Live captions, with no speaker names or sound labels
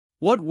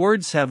What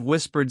words have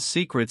whispered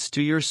secrets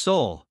to your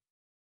soul?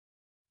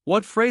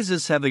 What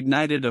phrases have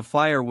ignited a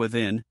fire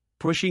within,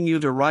 pushing you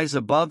to rise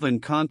above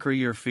and conquer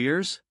your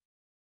fears?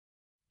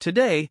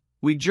 Today,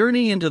 we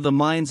journey into the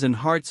minds and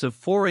hearts of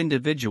 4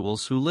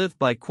 individuals who live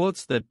by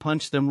quotes that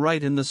punch them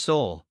right in the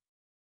soul.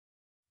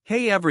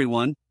 Hey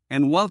everyone,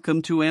 and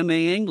welcome to MA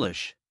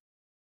English.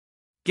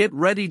 Get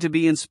ready to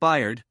be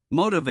inspired,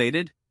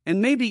 motivated,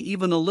 and maybe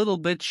even a little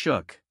bit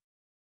shook.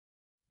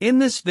 In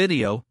this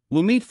video,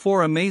 we'll meet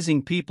 4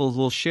 amazing people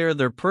who'll share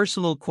their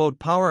personal quote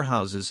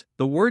powerhouses,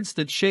 the words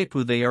that shape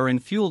who they are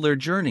and fuel their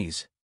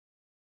journeys.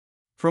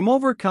 From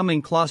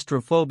overcoming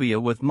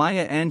claustrophobia with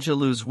Maya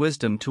Angelou's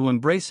wisdom to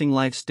embracing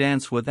life's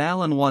dance with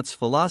Alan Watts'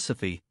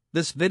 philosophy,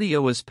 this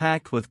video is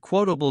packed with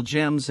quotable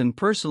gems and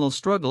personal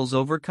struggles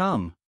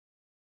overcome.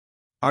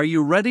 Are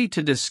you ready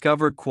to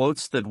discover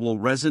quotes that will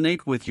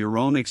resonate with your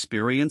own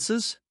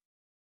experiences?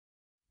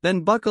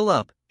 Then buckle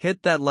up,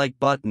 hit that like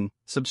button,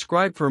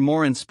 subscribe for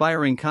more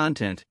inspiring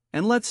content,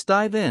 and let's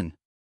dive in.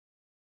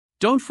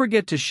 Don't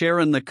forget to share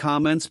in the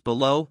comments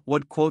below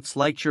what quotes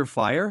light your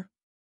fire.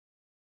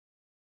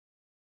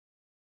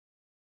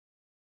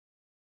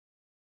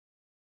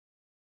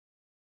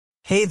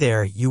 Hey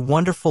there, you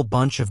wonderful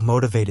bunch of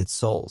motivated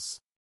souls.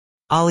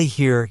 Ollie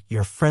here,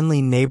 your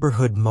friendly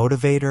neighborhood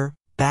motivator,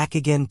 back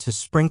again to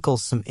sprinkle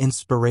some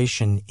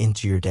inspiration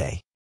into your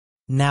day.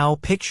 Now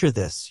picture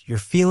this, you're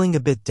feeling a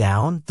bit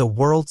down, the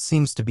world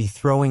seems to be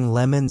throwing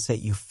lemons at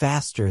you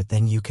faster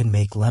than you can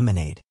make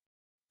lemonade.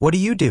 What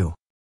do?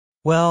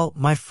 Well,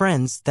 my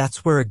friends,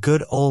 that's where a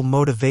good old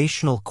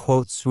motivational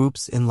quote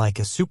swoops in like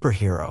a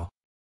superhero.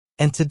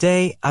 And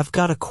today, I've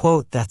got a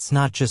quote that's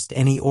not just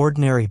any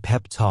ordinary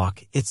pep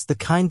talk, it's the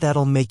kind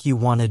that'll make you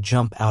want to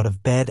jump out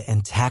of bed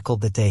and tackle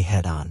the day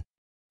head on.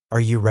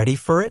 Are you ready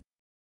for it?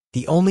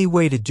 The only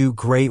way to do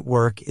great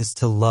work is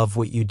to love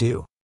what you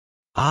do.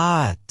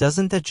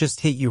 Doesn't that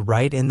just hit you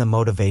right in the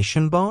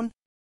motivation bone?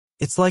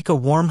 It's like a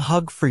warm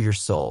hug for your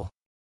soul.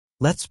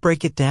 Let's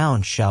break it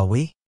down, shall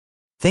we?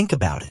 Think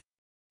about it.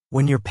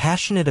 When you're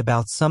passionate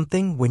about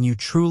something, when you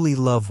truly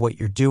love what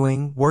you're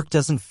doing, work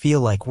doesn't feel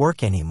like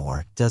work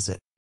anymore, does it?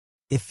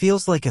 It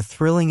feels like a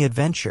thrilling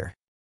adventure.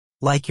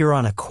 Like you're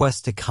on a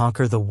quest to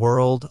conquer the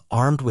world,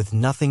 armed with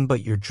nothing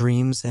but your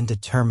dreams and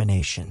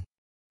determination.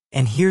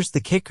 And here's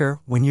the kicker,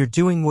 when you're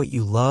doing what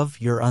you love,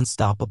 you're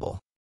unstoppable.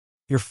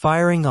 You're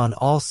firing on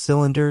all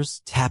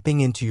cylinders,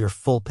 tapping into your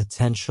full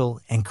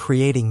potential, and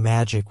creating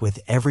magic with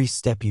every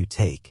step you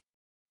take.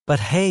 But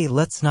hey,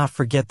 let's not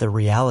forget the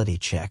reality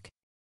check.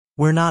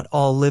 We're not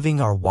all living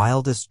our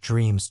wildest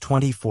dreams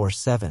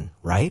 24/7,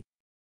 right?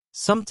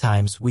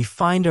 Sometimes we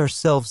find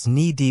ourselves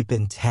knee-deep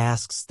in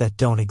tasks that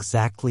don't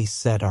exactly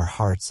set our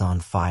hearts on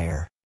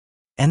fire.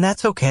 And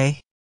that's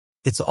okay.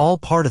 It's all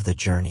part of the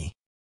journey.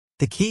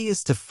 The key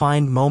is to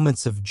find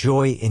moments of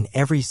joy in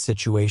every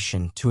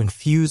situation to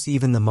infuse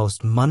even the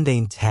most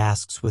mundane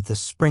tasks with a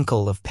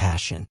sprinkle of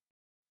passion.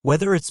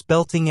 Whether it's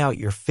belting out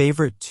your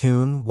favorite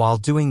tune while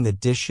doing the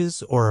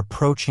dishes or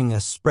approaching a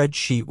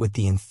spreadsheet with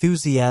the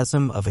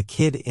enthusiasm of a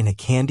kid in a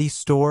candy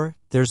store,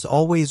 there's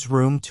always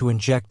room to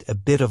inject a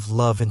bit of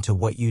love into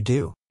what you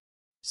do.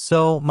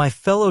 So, my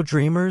fellow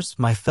dreamers,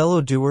 my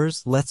fellow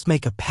doers, let's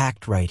make a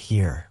pact right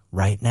here,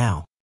 right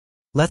now.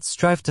 Let's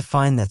strive to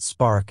find that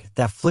spark,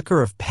 that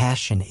flicker of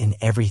passion in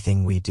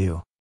everything we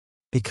do.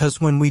 Because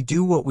when we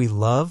do what we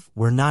love,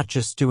 we're not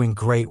just doing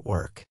great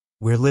work,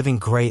 we're living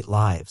great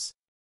lives.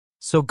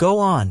 So go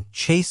on,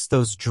 chase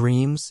those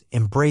dreams,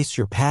 embrace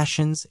your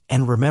passions,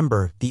 and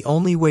remember, the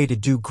only way to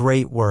do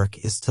great work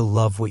is to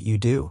love what you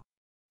do.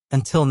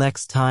 Until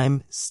next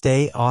time,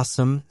 stay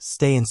awesome,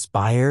 stay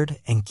inspired,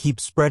 and keep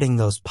spreading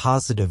those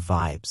positive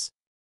vibes.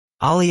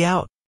 Ollie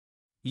out.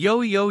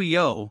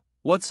 Yo,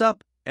 what's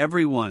up,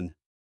 everyone?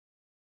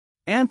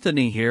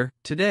 Anthony here.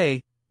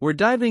 Today, we're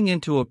diving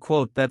into a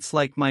quote that's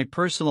like my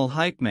personal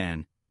hype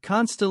man,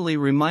 constantly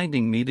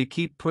reminding me to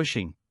keep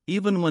pushing,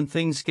 even when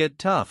things get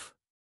tough.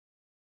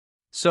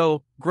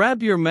 So,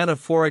 grab your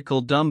metaphorical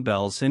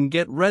dumbbells and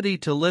get ready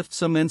to lift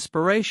some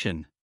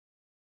inspiration.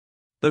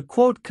 The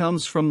quote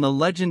comes from the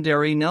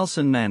legendary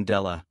Nelson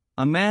Mandela,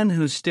 a man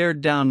who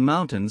stared down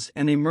mountains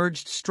and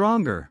emerged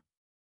stronger.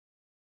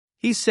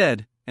 He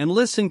said, and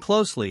listen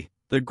closely,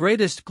 the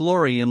greatest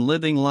glory in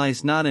living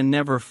lies not in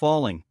never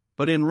falling,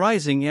 but in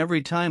rising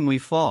every time we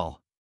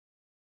fall.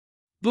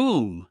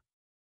 Boom!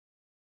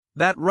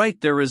 That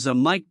right there is a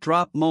mic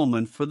drop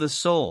moment for the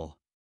soul.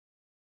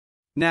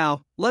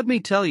 Now, let me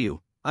tell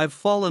you, I've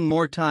fallen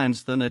more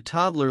times than a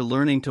toddler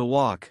learning to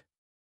walk.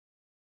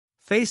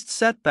 Faced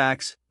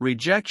setbacks,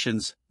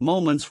 rejections,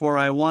 moments where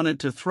I wanted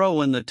to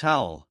throw in the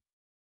towel.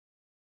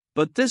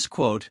 But this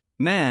quote,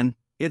 man,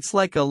 it's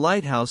like a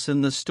lighthouse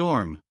in the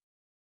storm.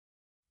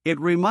 It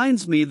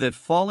reminds me that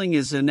falling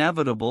is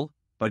inevitable,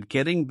 but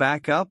getting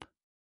back up?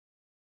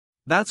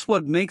 That's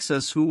what makes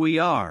us who we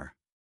are.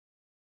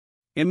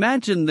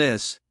 Imagine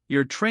this,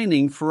 you're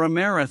training for a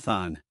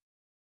marathon.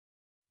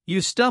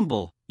 You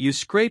stumble, you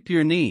scrape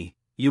your knee,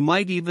 you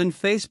might even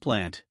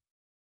faceplant.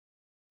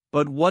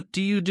 But what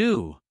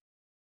do?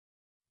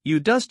 You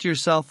dust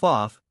yourself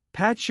off,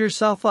 patch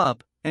yourself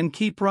up, and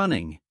keep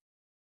running.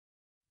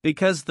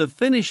 Because the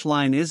finish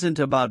line isn't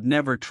about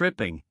never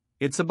tripping,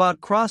 it's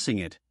about crossing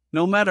it,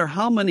 no matter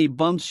how many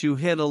bumps you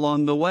hit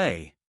along the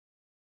way.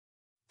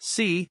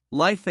 See,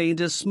 life ain't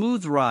a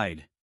smooth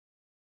ride.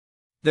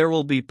 There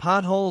will be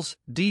potholes,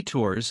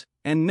 detours,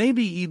 and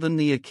maybe even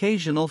the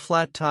occasional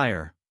flat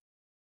tire.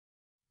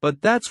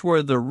 But that's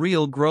where the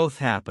real growth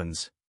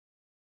happens.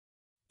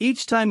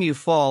 Each time you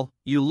fall,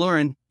 you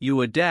learn,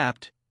 you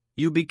adapt,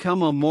 you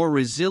become a more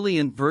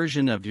resilient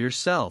version of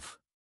yourself.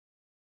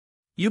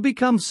 You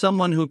become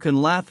someone who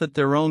can laugh at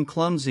their own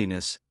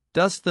clumsiness,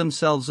 dust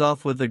themselves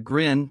off with a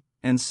grin,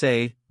 and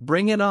say,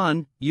 "Bring it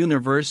on,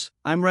 universe,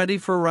 I'm ready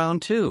for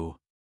round 2.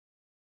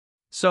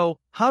 So,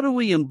 how do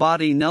we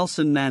embody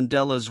Nelson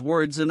Mandela's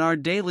words in our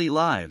daily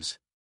lives?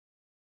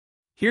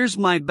 Here's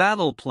my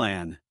battle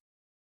plan.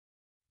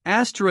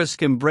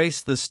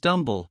 Embrace the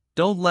stumble,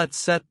 don't let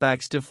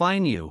setbacks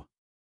define you.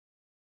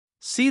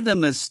 See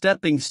them as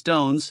stepping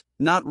stones,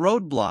 not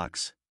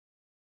roadblocks.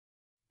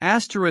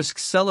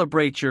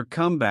 Celebrate your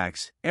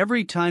comebacks,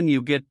 every time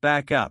you get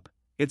back up,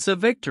 it's a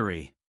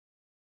victory.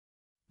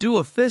 Do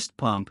a fist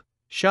pump,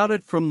 shout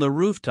it from the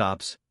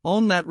rooftops,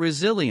 own that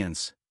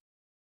resilience.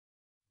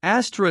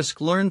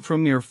 Learn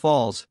from your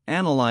falls,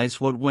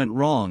 analyze what went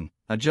wrong,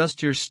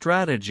 adjust your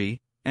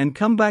strategy, and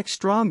come back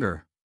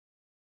stronger.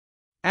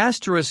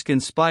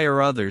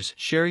 Inspire others,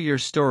 share your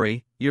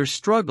story, your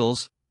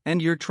struggles,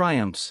 and your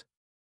triumphs.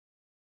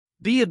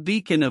 Be a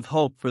beacon of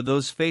hope for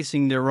those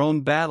facing their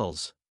own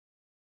battles.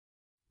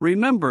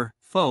 Remember,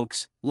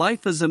 folks,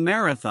 life is a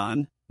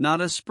marathon,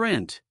 not a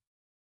sprint.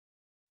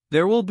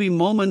 There will be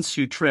moments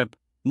you trip,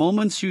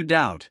 moments you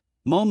doubt,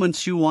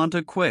 moments you want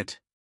to quit.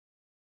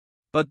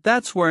 But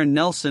that's where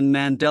Nelson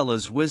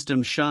Mandela's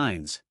wisdom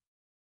shines.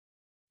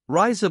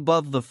 Rise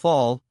above the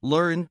fall,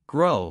 learn,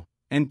 grow,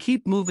 and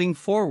keep moving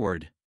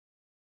forward.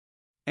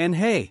 And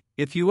hey,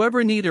 if you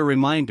ever need a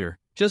reminder,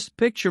 just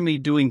picture me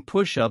doing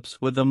push-ups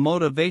with a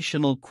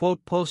motivational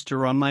quote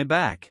poster on my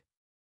back.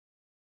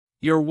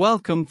 You're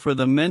welcome for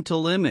the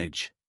mental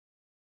image.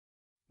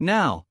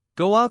 Now,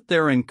 go out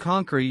there and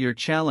conquer your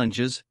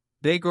challenges,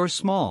 big or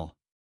small.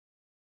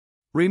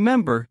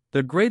 Remember,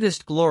 the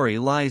greatest glory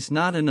lies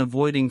not in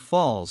avoiding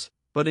falls,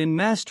 but in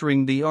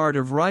mastering the art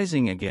of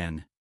rising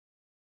again.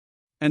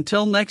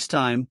 Until next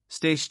time,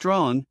 stay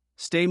strong,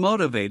 stay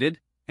motivated,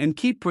 and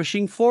keep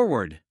pushing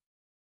forward.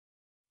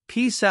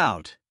 Peace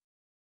out.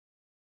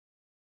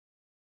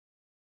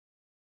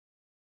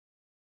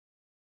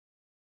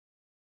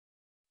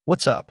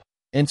 What's up,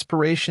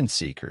 inspiration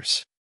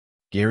seekers?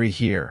 Gary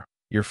here,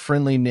 your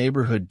friendly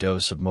neighborhood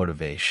dose of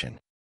motivation.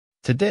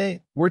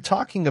 Today, we're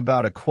talking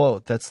about a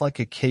quote that's like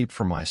a cape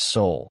for my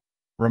soul,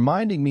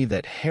 reminding me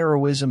that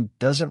heroism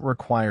doesn't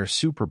require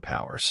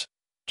superpowers,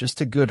 just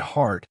a good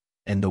heart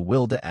and the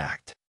will to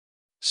act.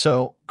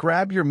 So,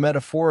 grab your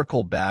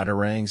metaphorical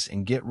batarangs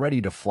and get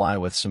ready to fly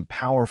with some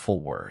powerful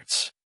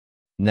words.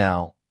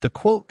 Now, the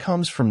quote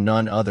comes from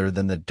none other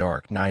than the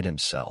Dark Knight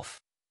himself,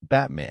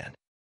 Batman.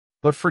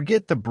 But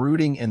forget the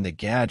brooding and the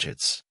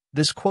gadgets.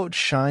 This quote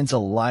shines a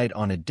light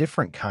on a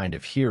different kind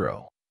of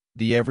hero,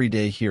 the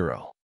everyday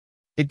hero.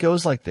 It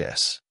goes like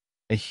this: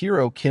 a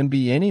hero can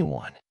be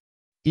anyone.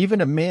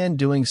 Even a man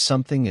doing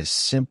something as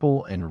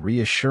simple and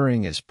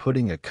reassuring as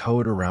putting a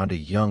coat around a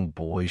young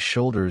boy's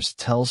shoulders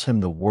tells him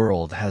the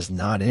world has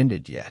not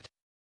ended yet.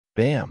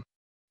 Bam.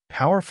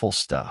 Powerful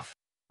stuff,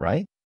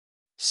 right?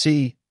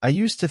 See, I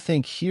used to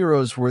think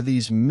heroes were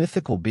these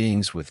mythical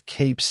beings with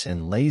capes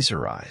and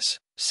laser eyes,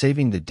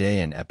 saving the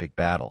day in epic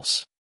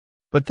battles.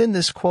 But then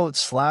this quote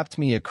slapped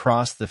me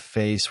across the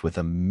face with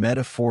a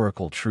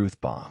metaphorical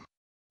truth bomb.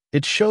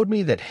 It showed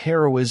me that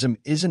heroism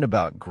isn't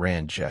about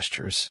grand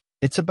gestures.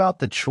 It's about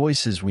the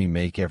choices we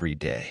make every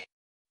day.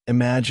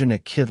 Imagine a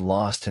kid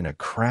lost in a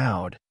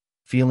crowd,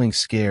 feeling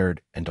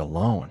scared and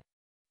alone.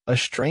 A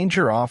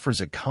stranger offers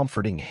a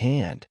comforting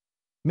hand,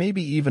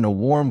 maybe even a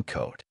warm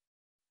coat.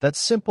 That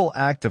simple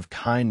act of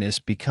kindness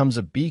becomes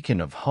a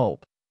beacon of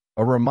hope,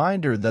 a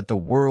reminder that the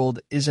world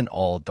isn't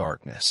all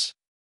darkness.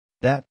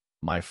 That,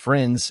 my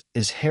friends,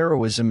 is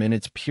heroism in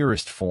its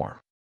purest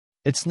form.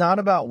 It's not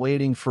about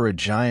waiting for a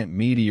giant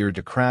meteor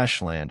to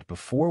crash land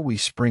before we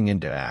spring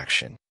into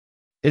action.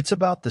 It's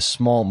about the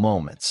small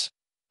moments,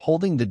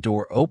 holding the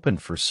door open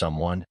for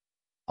someone,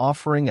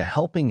 offering a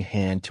helping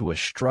hand to a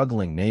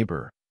struggling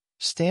neighbor,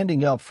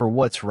 standing up for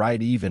what's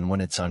right even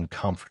when it's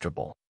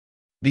uncomfortable.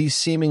 These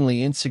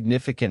seemingly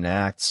insignificant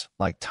acts,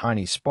 like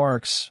tiny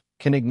sparks,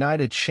 can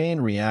ignite a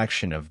chain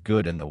reaction of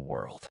good in the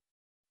world.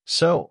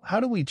 So, how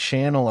do we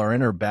channel our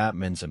inner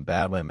Batmans and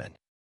Batwomen?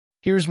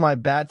 Here's my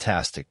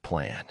Batastic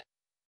plan.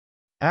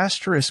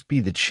 Be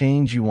the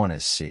change you want to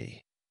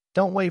see.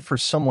 Don't wait for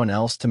someone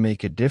else to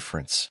make a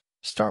difference.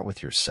 Start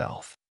with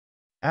yourself.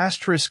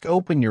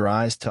 Open your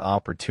eyes to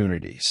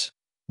opportunities.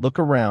 Look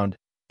around.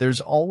 There's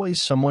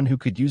always someone who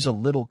could use a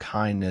little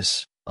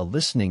kindness, a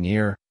listening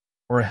ear,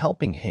 or a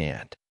helping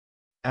hand.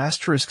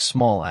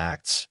 Small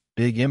acts,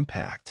 big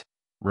impact.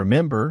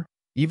 Remember,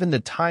 even the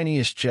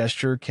tiniest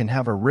gesture can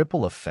have a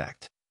ripple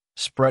effect,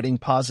 spreading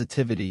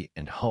positivity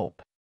and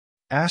hope.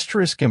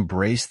 Asterisk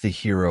embrace the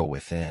hero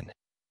within.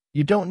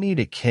 You don't need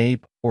a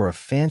cape or a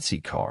fancy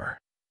car,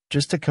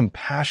 just a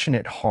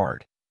compassionate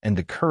heart and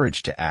the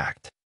courage to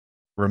act.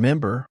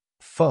 Remember,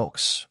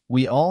 folks,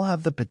 we all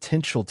have the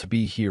potential to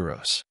be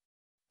heroes.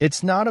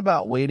 It's not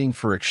about waiting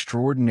for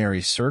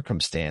extraordinary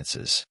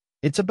circumstances.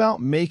 It's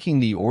about making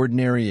the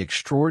ordinary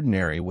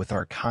extraordinary with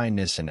our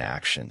kindness and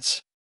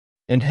actions.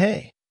 And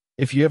hey,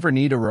 if you ever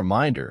need a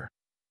reminder,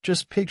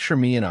 just picture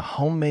me in a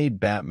homemade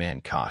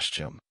Batman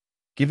costume,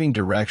 giving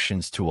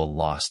directions to a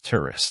lost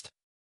tourist.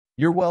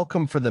 You're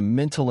welcome for the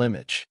mental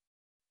image.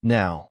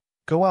 Now,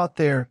 go out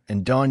there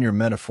and don your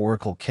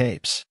metaphorical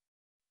capes.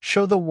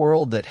 Show the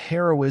world that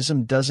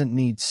heroism doesn't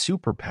need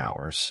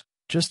superpowers,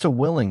 just a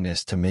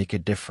willingness to make a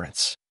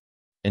difference.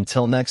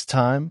 Until next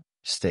time,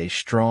 stay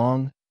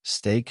strong,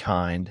 stay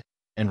kind,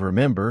 and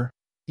remember,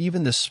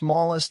 even the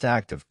smallest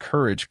act of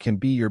courage can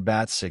be your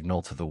bat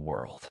signal to the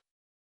world.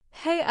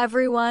 Hey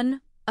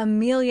everyone,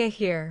 Amelia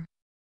here.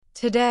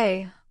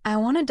 Today, I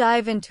want to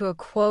dive into a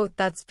quote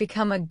that's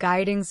become a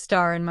guiding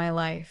star in my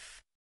life.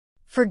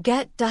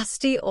 Forget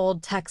dusty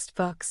old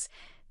textbooks.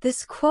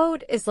 This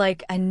quote is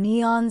like a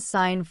neon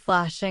sign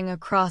flashing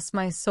across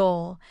my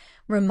soul,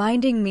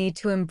 reminding me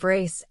to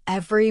embrace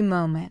every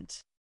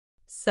moment.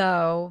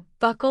 So,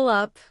 buckle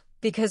up,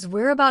 because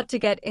we're about to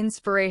get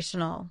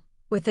inspirational,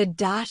 with a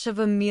dash of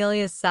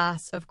Amelia's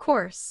sass, of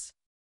course.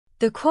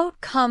 The quote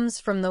comes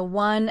from the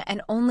one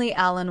and only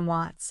Alan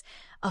Watts,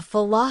 a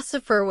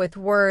philosopher with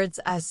words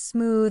as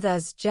smooth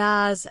as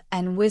jazz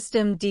and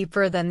wisdom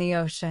deeper than the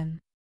ocean.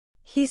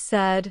 He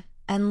said,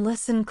 and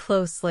listen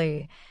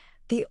closely,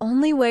 the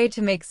only way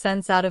to make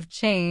sense out of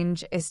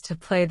change is to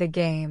play the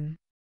game.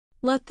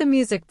 Let the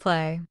music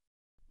play.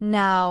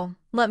 Now,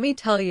 let me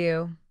tell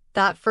you,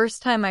 that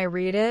first time I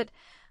read it,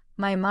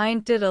 my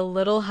mind did a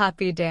little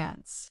happy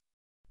dance.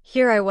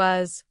 Here I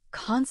was,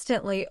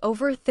 constantly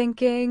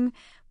overthinking,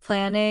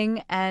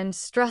 planning, and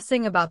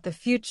stressing about the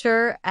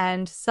future,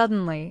 and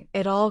suddenly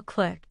it all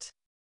clicked.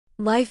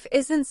 Life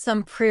isn't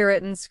some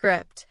pre-written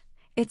script.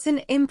 It's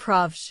an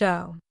improv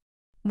show.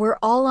 We're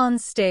all on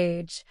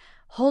stage,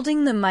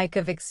 holding the mic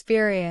of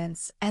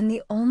experience, and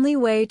the only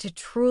way to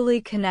truly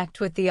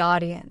connect with the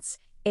audience,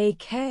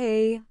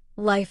 aka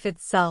life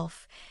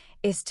itself,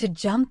 is to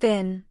jump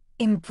in,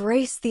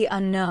 embrace the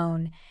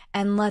unknown,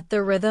 and let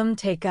the rhythm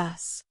take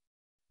us.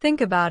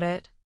 Think about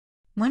it.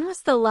 When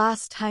was the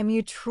last time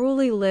you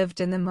truly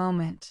lived in the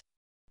moment?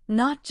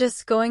 Not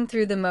just going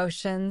through the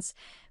motions,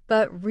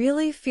 but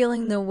really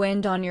feeling the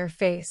wind on your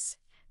face,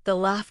 the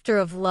laughter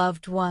of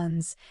loved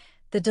ones,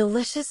 the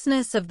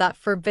deliciousness of that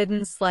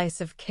forbidden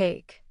slice of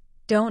cake.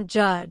 Don't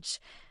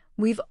judge.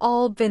 We've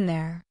all been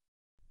there.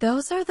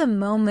 Those are the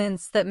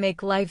moments that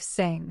make life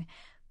sing,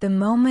 the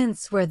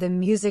moments where the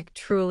music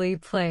truly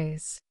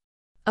plays.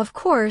 Of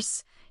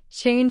course,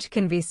 change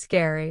can be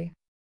scary.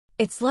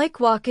 It's like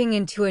walking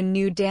into a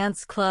new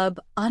dance club,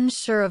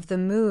 unsure of the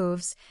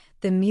moves,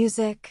 the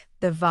music,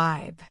 the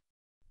vibe.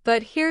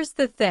 But here's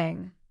the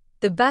thing.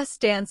 The best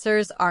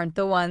dancers aren't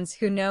the ones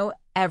who know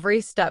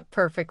every step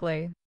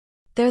perfectly.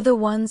 They're the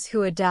ones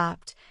who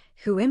adapt,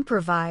 who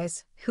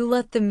improvise, who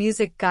let the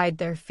music guide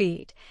their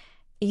feet,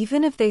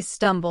 even if they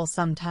stumble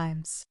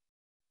sometimes.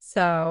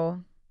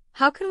 So,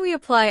 how can we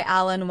apply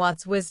Alan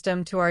Watts'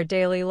 wisdom to our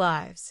daily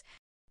lives?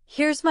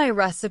 Here's my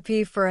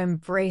recipe for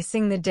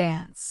embracing the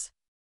dance.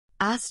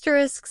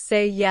 Asterisk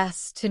say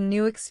yes to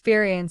new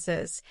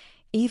experiences,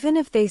 even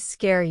if they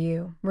scare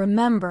you.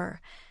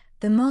 Remember,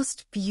 the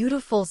most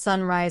beautiful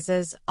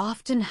sunrises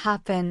often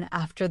happen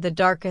after the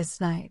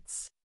darkest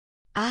nights.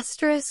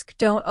 Asterisk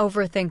don't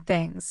overthink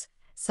things.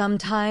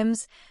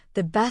 Sometimes,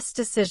 the best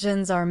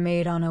decisions are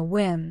made on a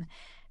whim,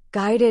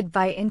 guided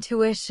by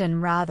intuition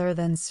rather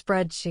than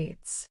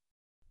spreadsheets.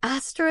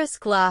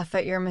 Asterisk laugh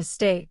at your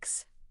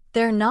mistakes.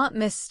 They're not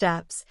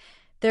missteps.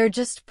 They're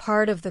just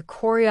part of the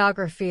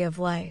choreography of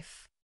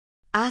life.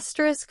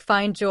 Asterisk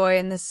find joy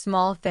in the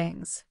small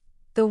things.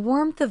 The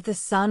warmth of the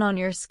sun on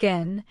your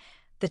skin,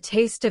 the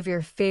taste of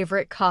your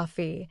favorite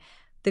coffee,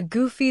 the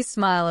goofy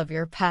smile of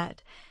your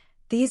pet.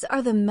 These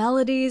are the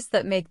melodies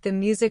that make the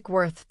music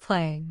worth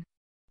playing.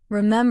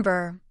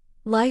 Remember,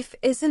 life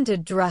isn't a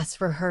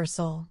dress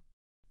rehearsal.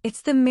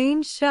 It's the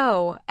main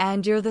show,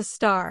 and you're the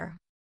star.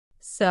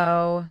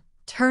 So,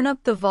 turn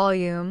up the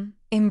volume,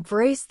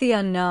 embrace the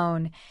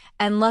unknown,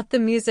 and let the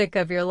music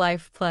of your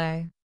life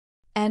play.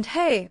 And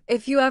hey,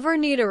 if you ever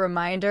need a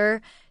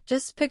reminder,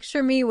 just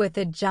picture me with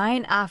a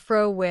giant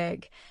afro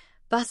wig,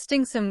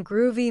 busting some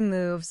groovy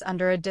moves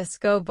under a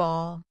disco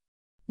ball.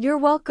 You're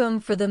welcome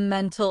for the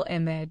mental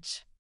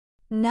image.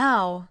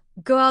 Now,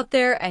 go out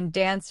there and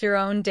dance your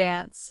own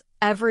dance,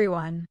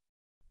 everyone.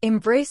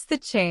 Embrace the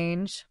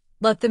change,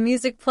 let the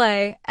music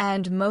play,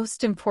 and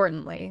most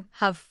importantly,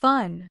 have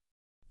fun.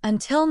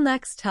 Until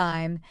next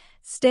time,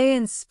 stay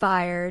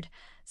inspired,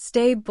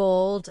 stay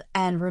bold,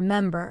 and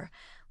remember,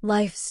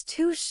 life's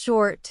too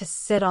short to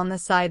sit on the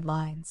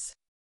sidelines.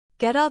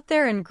 Get out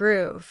there and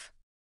groove.